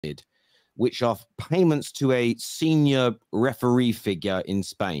which are payments to a senior referee figure in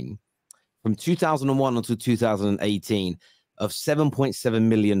Spain from 2001 until 2018 of £7.7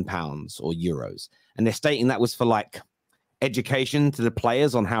 million or euros. And they're stating that was for like education to the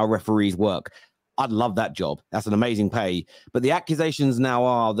players on how referees work. I'd love that job. That's an amazing pay. But the accusations now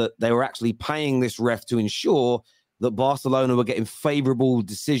are that they were actually paying this ref to ensure that Barcelona were getting favorable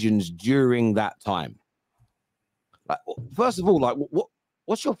decisions during that time. Like, first of all, like,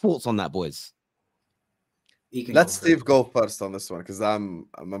 what's your thoughts on that, boys? Let Steve go first on this one, because I'm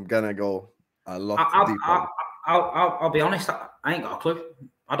gonna go a lot deeper. I'll be honest. I ain't got a clue.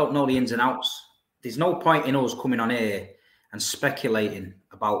 I don't know the ins and outs. There's no point in us coming on here and speculating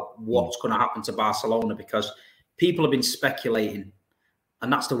about what's going to happen to Barcelona, because people have been speculating,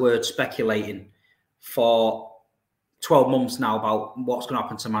 and that's the word, speculating, for 12 months now about what's going to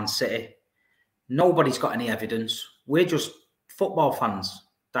happen to Man City. Nobody's got any evidence. We're just football fans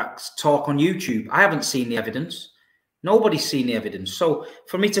that talk on YouTube. I haven't seen the evidence. Nobody's seen the evidence. So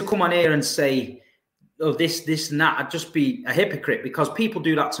for me to come on here and say, oh, this and that, I'd just be a hypocrite, because people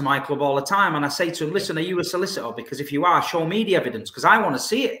do that to my club all the time. And I say to them, listen, are you a solicitor? Because if you are, show me the evidence, because I want to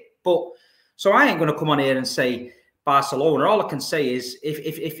see it. But so I ain't going to come on here and say Barcelona. All I can say is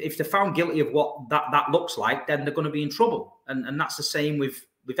if they're found guilty of what that looks like, then they're going to be in trouble. And that's the same with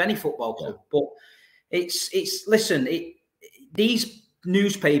any football club. Yeah. But listen, these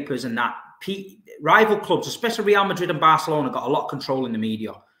newspapers and that, rival clubs, especially Real Madrid and Barcelona, got a lot of control in the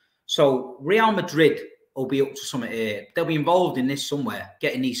media. So Real Madrid will be up to something here. They'll be involved in this somewhere,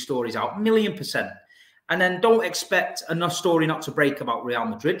 getting these stories out, 1,000,000%. And then don't expect enough story not to break about Real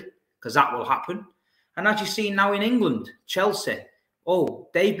Madrid, because that will happen. And as you see now in England, Chelsea,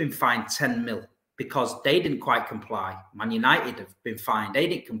 they've been fined 10 mil because they didn't quite comply. Man United have been fined. They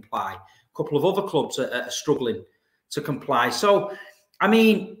didn't comply. A couple of other clubs are struggling to comply. So, I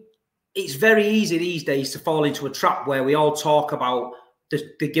mean, it's very easy these days to fall into a trap where we all talk about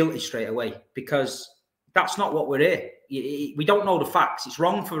the guilty straight away, because that's not what we're here. We don't know the facts. It's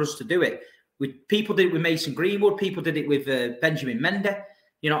wrong for us to do it. People did it with Mason Greenwood. People did it with Benjamin Mendy.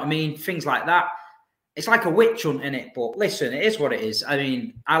 You know what I mean? Things like that. It's like a witch hunt, innit? But listen, it is what it is. I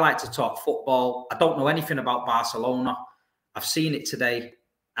mean, I like to talk football. I don't know anything about Barcelona. I've seen it today.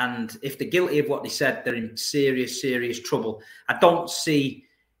 And if they're guilty of what they said, they're in serious, serious trouble. I don't see,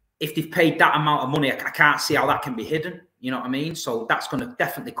 if they've paid that amount of money, I can't see how that can be hidden. You know what I mean? So that's going to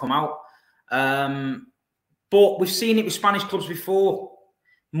definitely come out. But we've seen it with Spanish clubs before.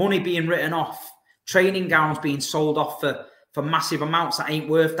 Money being written off. Training gowns being sold off for massive amounts that ain't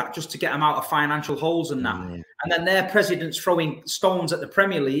worth that, just to get them out of financial holes and that. And then their presidents throwing stones at the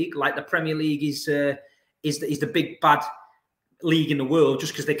Premier League, like the Premier League is the big bad league in the world,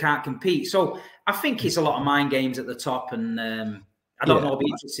 just because they can't compete. So I think it's a lot of mind games at the top, and I don't know. I'll be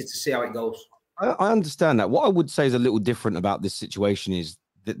interested to see how it goes. I understand that. What I would say is a little different about this situation is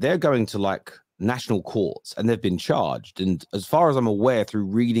that they're going to like national courts and they've been charged. And as far as I'm aware, through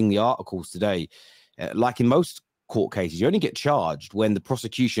reading the articles today, like in most court cases, you only get charged when the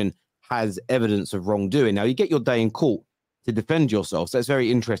prosecution has evidence of wrongdoing. Now, you get your day in court to defend yourself. So it's very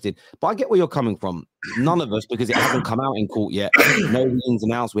interesting. But I get where you're coming from. None of us, because it hasn't come out in court yet, know the ins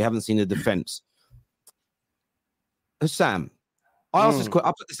and outs. We haven't seen a defense. Sam, I asked this.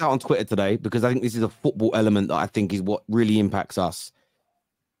 I put this out on Twitter today because I think this is a football element that I think is what really impacts us.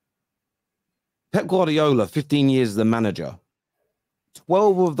 Pep Guardiola, 15 years as the manager,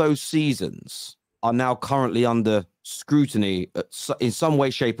 12 of those seasons are now currently under scrutiny in some way,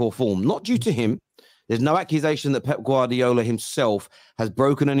 shape, or form. Not due to him. There's no accusation that Pep Guardiola himself has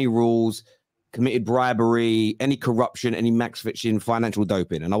broken any rules, committed bribery, any corruption, any match fixing, financial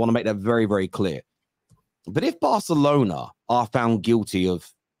doping. And I want to make that very, very clear. But if Barcelona are found guilty of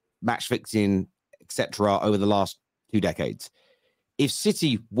match fixing, etc., over the last 2 decades, if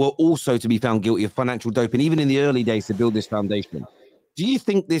City were also to be found guilty of financial doping, even in the early days to build this foundation, do you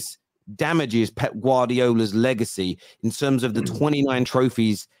think this damages Pep Guardiola's legacy in terms of the 29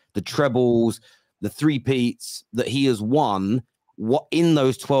 trophies, the trebles, the three-peats that he has won in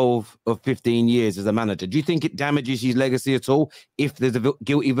those 12 or 15 years as a manager? Do you think it damages his legacy at all if there's a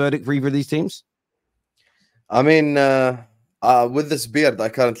guilty verdict for either of these teams? I mean, with this beard I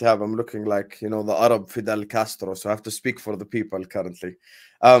currently have, I'm looking like, you know, the Arab Fidel Castro. So I have to speak for the people currently.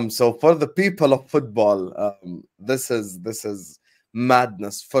 So for the people of football, this is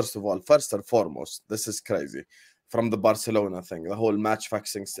madness. First of all, first and foremost, this is crazy. From the Barcelona thing, the whole match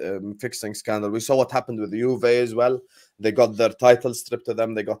fixing scandal. We saw what happened with Juve as well. They got their title stripped to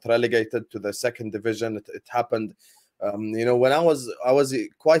them. They got relegated to the second division. It happened. You know, when I was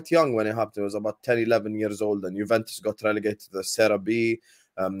quite young when it happened. I was about 10, 11 years old, and Juventus got relegated to the Serie B.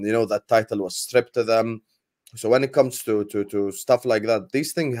 That title was stripped to them. So when it comes to stuff like that,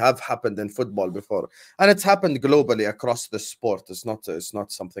 these things have happened in football before, and it's happened globally across the sport. It's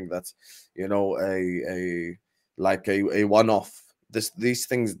not something that's a one-off. These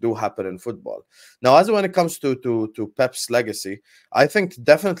things do happen in football. Now, as when it comes to Pep's legacy, I think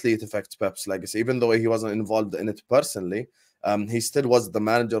definitely it affects Pep's legacy, even though he wasn't involved in it personally. He still was the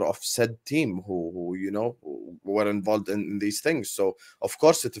manager of said team who were involved in these things. So of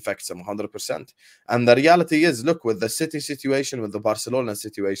course it affects him 100%. And the reality is, look, with the City situation, with the Barcelona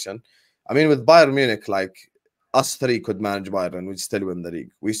situation, I mean, with Bayern Munich, like us three could manage Bayern, we'd still win the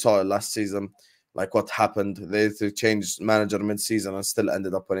league. We saw last season, like what happened. They changed manager mid-season and still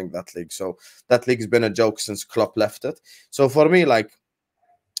ended up winning that league. So that league's been a joke since Klopp left it. So for me, like,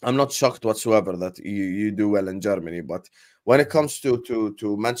 I'm not shocked whatsoever that you do well in Germany. But when it comes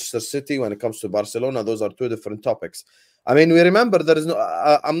to Manchester City, when it comes to Barcelona, those are two different topics. I mean, we remember there is no.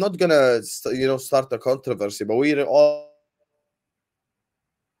 I'm not gonna start a controversy, but we all.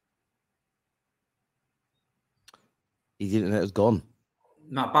 His internet has gone.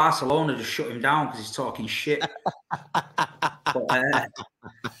 No, Barcelona just shut him down because he's talking shit.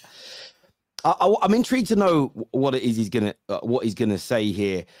 I'm intrigued to know what it is he's gonna say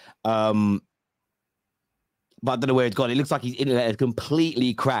here. But I don't know where it's gone. It looks like his internet has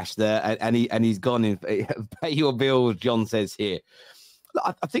completely crashed there, and he's gone in. Pay your bills, John says here.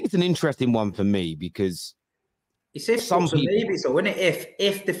 I think it's an interesting one for me because it's if some people, maybe so. When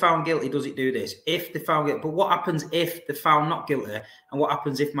if they're found guilty, does it do this? If they're found guilty, but what happens if they're found not guilty? And what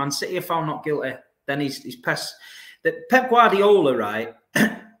happens if Man City are found not guilty? Then he's pest. That Pep Guardiola, right?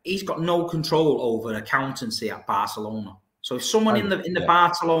 He's got no control over accountancy at Barcelona. So if someone in the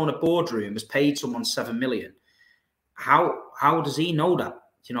Barcelona boardroom has paid someone 7 million, how does he know that? Do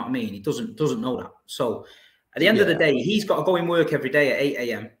you know what I mean? He doesn't know that. So at the end of the day, he's got to go in work every day at 8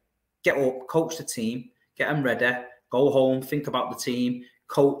 a.m., get up, coach the team, get them ready, go home, think about the team,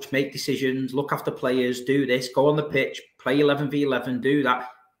 coach, make decisions, look after players, do this, go on the pitch, play 11v11, do that.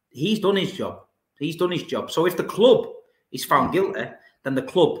 He's done his job. He's done his job. So if the club is found guilty, then the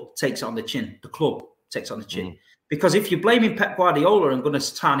club takes it on the chin. The club takes it on the chin. Because if you're blaming Pep Guardiola and going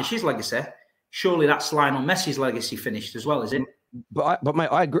to tarnish his legacy, surely that's Lionel Messi's legacy finished as well, is it? But mate,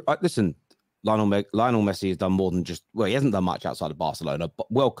 I agree. Listen, Lionel Messi has done more than just, well, he hasn't done much outside of Barcelona, but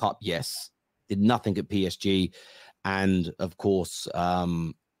World Cup, yes. Did nothing at PSG. And of course,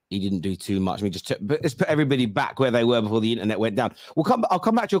 he didn't do too much. I mean, let's put everybody back where they were before the internet went down. I'll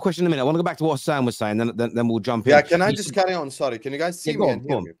come back to your question in a minute. I want to go back to what Sam was saying, then we'll jump in. Yeah, can I just carry on? Sorry, can you guys see me and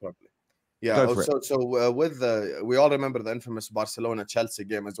hear me properly? Yeah, we all remember the infamous Barcelona-Chelsea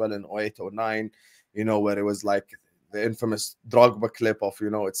game as well in 08-09, where it was like the infamous Drogba clip of,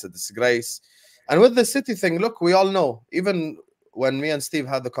 it's a disgrace. And with the City thing, look, we all know, even when me and Steve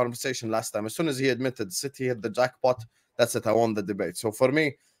had the conversation last time, as soon as he admitted City hit the jackpot, that's it, I won the debate. So for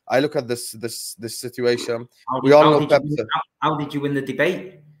me, I look at this situation. How did you win the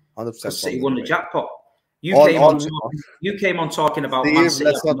debate? 100%. City won the jackpot. You came on talking about Steve, Man City.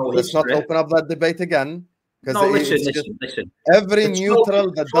 Let's not open up that debate again. No, listen. Every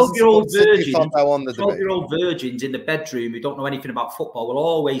neutral that doesn't support City thought I won the debate. 12-year-old virgins in the bedroom who don't know anything about football will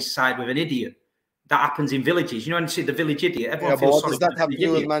always side with an idiot. That happens in villages. You know, when you see the village idiot, everyone feels sorry. What does that have to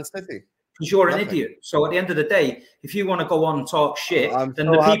do with Man City? Because you're an idiot. So at the end of the day, if you want to go on and talk shit, then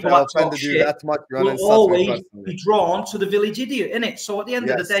so the people that talk shit will always be drawn to the village idiot, innit? So at the end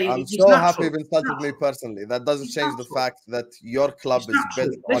of the day, I'm so happy you've insulted me personally. That doesn't change the fact that your club is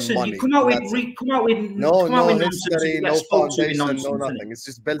built on money. You come out with no history, no foundation, no nothing. It's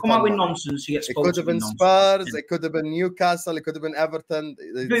just built on money. Come out with nonsense, you get It could have been Spurs, it could have been Newcastle, it could have been Everton.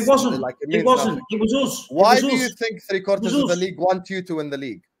 It wasn't. It was us. Why do you think 3/4 of the league want you to win the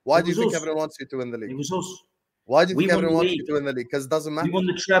league? Why do you think everyone wants you to win the league? It was us. Why do you think everyone wants you to win the league? Because it doesn't matter. We won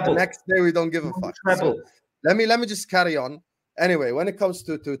the treble. The next day we don't give a fuck. So let me just carry on. Anyway, when it comes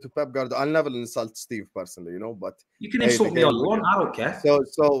to Pep Guardiola, I'll never insult Steve personally, but you can insult me all you want. I don't care.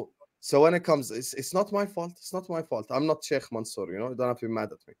 So when it comes, it's not my fault. It's not my fault. I'm not Sheikh Mansour, you don't have to be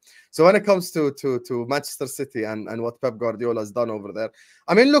mad at me. So when it comes to Manchester City and what Pep Guardiola has done over there,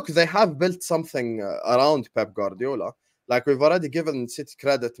 I mean, look, they have built something around Pep Guardiola. Like, we've already given City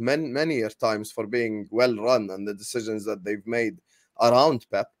credit many times for being well run and the decisions that they've made around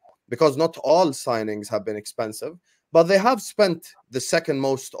Pep, because not all signings have been expensive, but they have spent the second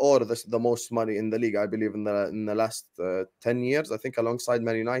most or the most money in the league, I believe, in the last 10 years. I think alongside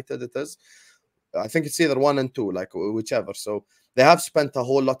Man United it is. I think it's either 1 and 2, like whichever. So they have spent a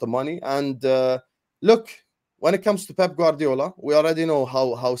whole lot of money. And look, when it comes to Pep Guardiola, we already know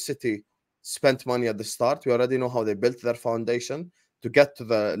how City spent money at the start. We already know how they built their foundation. to get to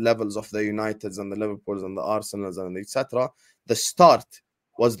the levels of the Uniteds and the Liverpools and the Arsenals and etc. The start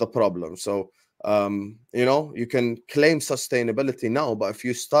was the problem. So you know, you can claim sustainability now, but if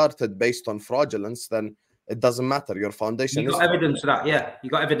you started based on fraudulence, then it doesn't matter. Your foundation. You got evidence of that, yeah. You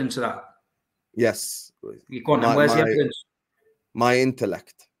got evidence of that. Yes. You go on, and where's the evidence? My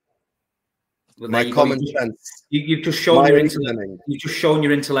intellect. Well, my common sense. You've just shown your intellect. You've just shown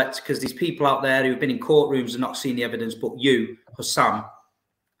your intellect, because there's people out there who've been in courtrooms and not seen the evidence, but you, Hussam,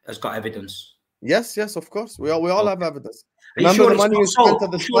 has got evidence. Yes, yes, of course. We all have evidence. Remember the money you spent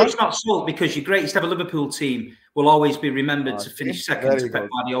at the start? It's not sold because your greatest ever Liverpool team will always be remembered to finish second to Pep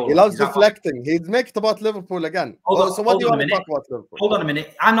Guardiola. He loves deflecting. He'd make it about Liverpool again. So what do you want to talk about Liverpool? Hold on a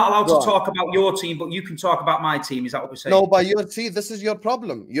minute. I'm not allowed to talk about your team, but you can talk about my team. Is that what we're saying? No, but see, this is your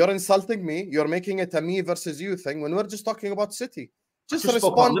problem. You're insulting me. You're making it a me versus you thing when we're just talking about City. Just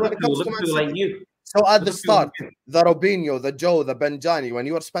respond when it comes to Man City. So at the start, the Robinho, the Joe, the Benjani, when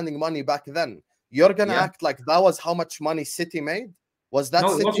you were spending money back then, you're going to act like that was how much money City made? Was that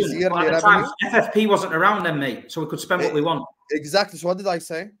City's yearly revenue? FFP wasn't around then, mate, so we could spend what we want. Exactly. So what did I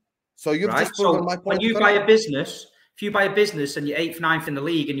say? So you've just proven my point. When you buy a business, if you buy a business and you're 8th, 9th in the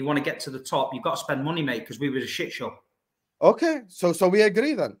league and you want to get to the top, you've got to spend money, mate, because we were a shit show. Okay, so we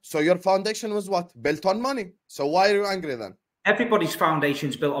agree then. So your foundation was what? Built on money. So why are you angry then? Everybody's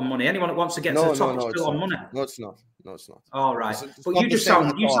foundation's built on money. Anyone that wants to get to the top is built on money. No, it's not. No, it's not. All right, but you just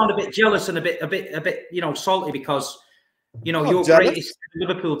sound a bit jealous and a bit, you know, salty because, you know, your greatest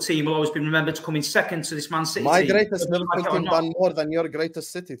Liverpool team will always be remembered to come in second to this Man City team. My greatest Liverpool team done more than your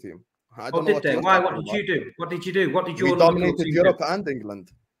greatest City team. I don't know what did they? Why? What did you do? What did you do? What did your Liverpool dominated Europe and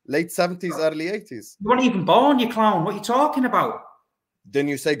England? Late 70s, early 80s. You weren't even born, you clown. What are you talking about? Didn't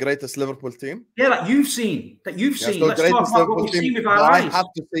you say greatest Liverpool team? Yeah, that you've seen. Let's talk about what we've seen with our eyes. I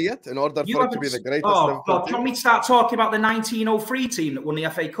have to see it in order for it to be the greatest Liverpool team. Do you want me to start talking about the 1903 team that won the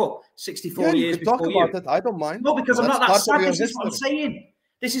FA Cup 64 years before you? Talk about it. I don't mind. No, because I'm not that sad. This is what I'm saying.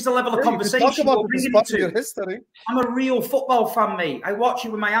 This is the level of conversation we're bringing it to. History. I'm a real football fan, mate. I watch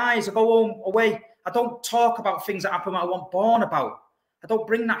it with my eyes. I go home away. I don't talk about things that happen that I wasn't born about. I don't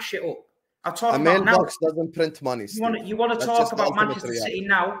bring that shit up. I talk about now. Mailbox doesn't print money. You want to talk about Manchester City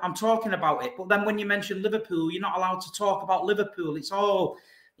now? I'm talking about it. But then when you mention Liverpool, you're not allowed to talk about Liverpool. It's all,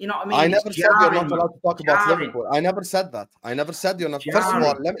 you know what I mean? I never said you're not allowed to talk about Liverpool. I never said that. I never said you're not. First of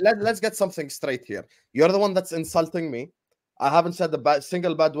all, let's get something straight here. You're the one that's insulting me. I haven't said a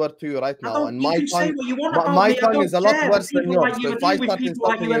single bad word to you right now, and my tongue is a lot worse than yours. So if I start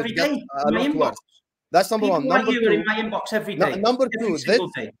insulting you, it gets a lot worse. That's number one. Number two, in my inbox every day. Number two,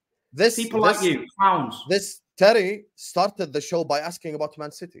 people like you, clowns. Terry started the show by asking about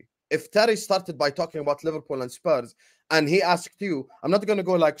Man City. If Terry started by talking about Liverpool and Spurs, and he asked you, I'm not going to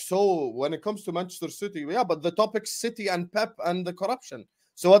go like, so when it comes to Manchester City, yeah, but the topic's City and Pep and the corruption.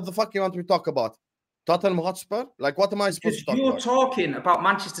 So what the fuck you want me to talk about? Tottenham Hotspur? Like, what am I supposed to talk about? You're talking about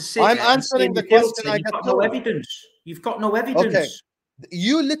Manchester City. I'm answering the question I get. No evidence. You've got no evidence. Okay.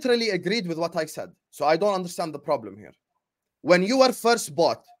 You literally agreed with what I said. So I don't understand the problem here. When you were first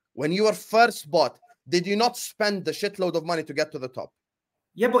bought, did you not spend the shitload of money to get to the top?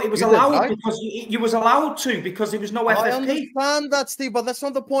 Yeah, but it was allowed because you was allowed to because there was no FFP. I understand that, Steve, but that's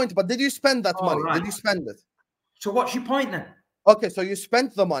not the point. But did you spend that money? Right. Did you spend it? So what's your point then? Okay, so you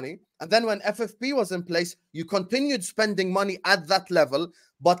spent the money, and then when FFP was in place, you continued spending money at that level.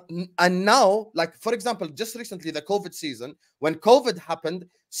 And now, like, for example, just recently, the COVID season, when COVID happened,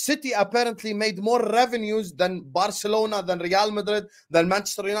 City apparently made more revenues than Barcelona, than Real Madrid, than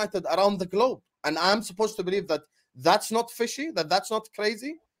Manchester United around the globe. And I'm supposed to believe that that's not fishy, that's not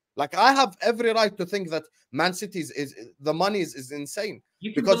crazy. Like, I have every right to think that Man City's the money is insane.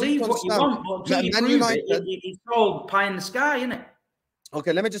 You can believe what you want, but until you prove it, it's all pie in the sky, isn't it?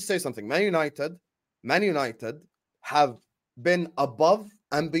 Okay, let me just say something. Man United have been above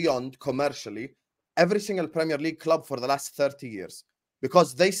and beyond commercially every single Premier League club for the last 30 years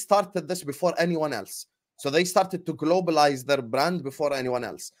because they started this before anyone else. So they started to globalize their brand before anyone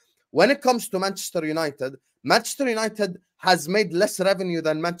else. When it comes to Manchester United has made less revenue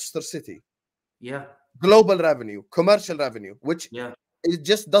than Manchester City. Yeah. Global revenue, commercial revenue, which it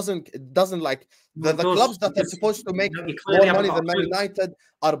just doesn't like the clubs that are supposed to make more money than Man United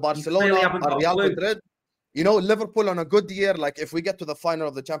are Barcelona, are Real Madrid. You know, Liverpool on a good year, like if we get to the final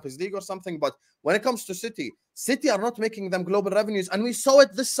of the Champions League or something. But when it comes to City are not making them global revenues. And we saw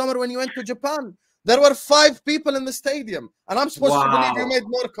it this summer when you went to Japan. There were 5 people in the stadium. And I'm supposed to believe you made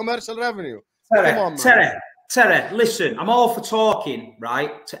more commercial revenue. Come on, man. Terry, listen, I'm all for talking,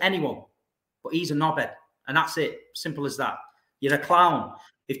 right, to anyone. But he's a knobhead. And that's it. Simple as that. You're a clown.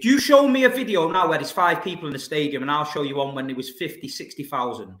 If you show me a video now where there's 5 people in the stadium, and I'll show you one when there was 50,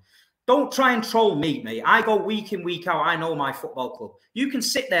 60,000. Don't try and troll me, mate. I go week in, week out. I know my football club. You can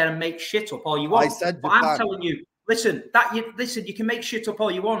sit there and make shit up all you want. But I'm telling you, listen, you can make shit up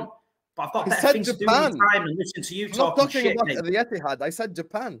all you want. But I've got better things to do in time and listen to you talking shit, about mate. The Etihad. I said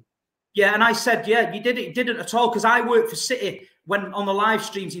Japan. Yeah, and I said, yeah, you didn't at all, because I worked for City when on the live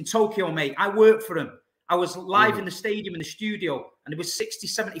streams in Tokyo, mate. I worked for them. I was live in the stadium, in the studio, and there was 60,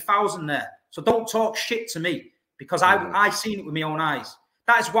 70,000 there. So don't talk shit to me, because I seen it with my own eyes.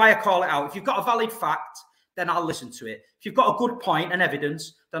 That is why I call it out. If you've got a valid fact, then I'll listen to it. If you've got a good point and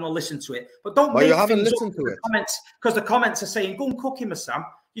evidence, then I'll listen to it. But don't make things up to it. Comments, because the comments are saying, go and cook him, Sam.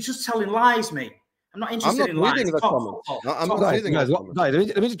 You're just telling lies, mate. I'm not interested in lies. I'm not reading guys, let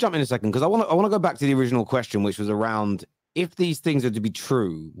me just jump in a second, because I want to go back to the original question, which was around, if these things are to be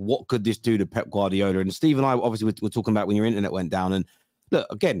true, what could this do to Pep Guardiola? And Steve and I obviously were talking about when your internet went down. And look,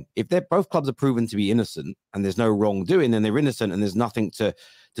 again, if they're both clubs are proven to be innocent and there's no wrongdoing, then they're innocent and there's nothing to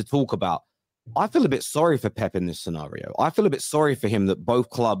talk about. I feel a bit sorry for Pep in this scenario. I feel a bit sorry for him that both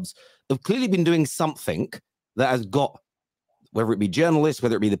clubs have clearly been doing something that has got, whether it be journalists,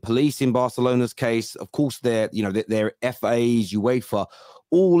 whether it be the police in Barcelona's case, of course, their FAs, UEFA,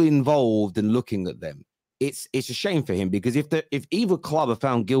 all involved in looking at them. It's a shame for him, because if either club are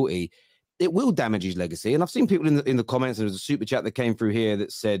found guilty, it will damage his legacy. And I've seen people in the comments, there was a super chat that came through here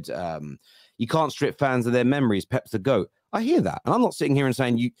that said, you can't strip fans of their memories. Pep's the GOAT. I hear that. And I'm not sitting here and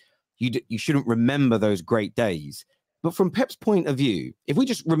saying you shouldn't remember those great days. But from Pep's point of view, if we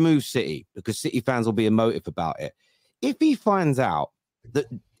just remove City, because City fans will be emotive about it, if he finds out that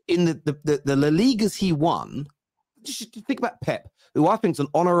in the La Ligas he won, just think about Pep, who I think is an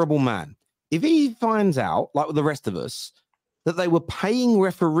honourable man. If he finds out, like with the rest of us, that they were paying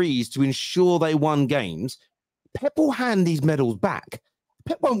referees to ensure they won games, Pep will hand these medals back.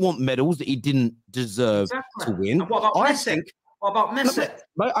 Pep won't want medals that he didn't deserve to win. And what about Messi? What about Messi?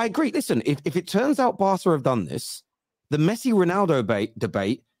 No, I agree. Listen, if it turns out Barca have done this, the Messi-Ronaldo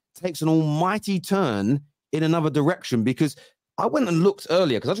debate takes an almighty turn in another direction, because I went and looked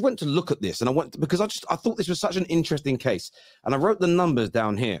earlier, because I just went to look at this, and I thought this was such an interesting case, and I wrote the numbers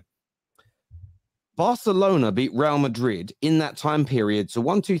down here. Barcelona beat Real Madrid in that time period. So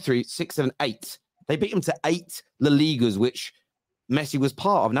 1, 2, 3, 6, 7, 8. They beat them to 8 La Ligas, which Messi was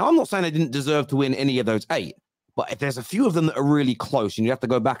part of. Now, I'm not saying they didn't deserve to win any of those 8, but if there's a few of them that are really close and you have to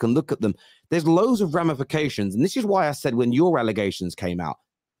go back and look at them, there's loads of ramifications. And this is why I said when your allegations came out,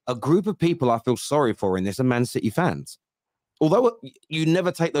 a group of people I feel sorry for in this are Man City fans. Although you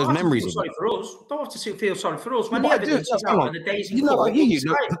never take those memories. Sorry for us. Don't have to feel sorry for us. When the evidence is out and the days in court, I hear you.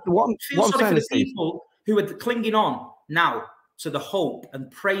 Feel sorry for the people who are clinging on now to the hope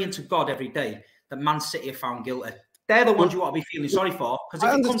and praying to God every day that Man City are found guilty. They're the ones you ought to be feeling sorry for, because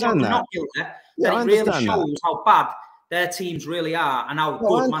if it comes out not guilty, then it really shows how bad their teams really are and how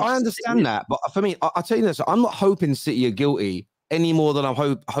good Man City I understand that, but for me, I'll tell you this: I'm not hoping City are guilty any more than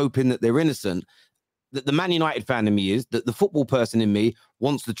I'm hoping that they're innocent. That the Man United fan in me is that the football person in me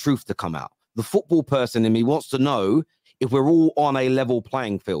wants the truth to come out. The football person in me wants to know if we're all on a level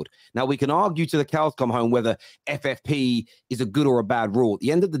playing field. Now, we can argue to the cows come home whether FFP is a good or a bad rule. At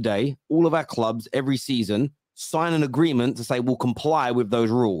the end of the day, all of our clubs every season sign an agreement to say we'll comply with those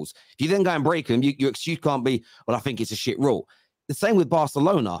rules. If you then go and break them, your excuse can't be, well, I think it's a shit rule. The same with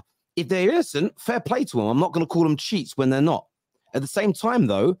Barcelona. If they're innocent, fair play to them. I'm not going to call them cheats when they're not. At the same time,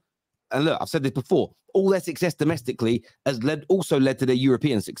 though, and look, I've said this before, all their success domestically has also led to their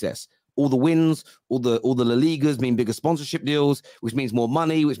European success. All the wins, all the La Ligas mean bigger sponsorship deals, which means more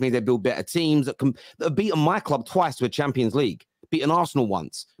money, which means they build better teams that have beaten my club twice to a Champions League, beaten Arsenal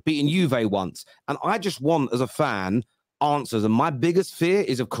once, beaten Juve once. And I just want, as a fan, answers. And my biggest fear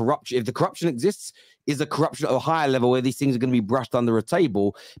is of corruption. If the corruption exists, is the corruption at a higher level where these things are going to be brushed under a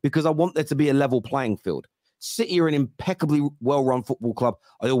table, because I want there to be a level playing field. City are an impeccably well-run football club.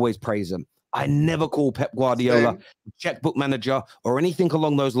 I always praise them. I never call Pep Guardiola checkbook manager or anything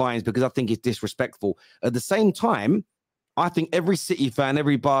along those lines, because I think it's disrespectful. At the same time, I think every City fan,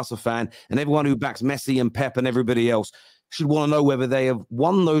 every Barca fan, and everyone who backs Messi and Pep and everybody else should want to know whether they have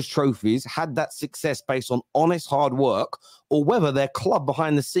won those trophies, had that success based on honest hard work, or whether their club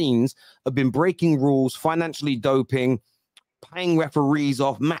behind the scenes have been breaking rules, financially doping, paying referees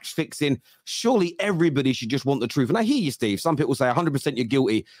off, match fixing. Surely everybody should just want the truth. And I hear you, Steve. Some people say 100% you're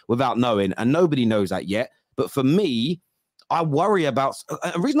guilty without knowing, and nobody knows that yet. But for me, I worry about,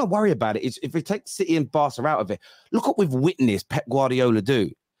 the reason I worry about it is if we take City and Barca out of it, look what we've witnessed Pep Guardiola do.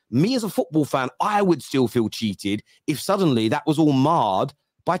 Me as a football fan, I would still feel cheated if suddenly that was all marred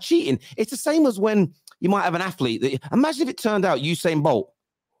by cheating. It's the same as when you might have an athlete that, imagine if it turned out Usain Bolt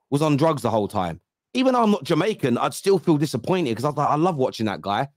was on drugs the whole time. Even though I'm not Jamaican, I'd still feel disappointed because I was like, I love watching that guy.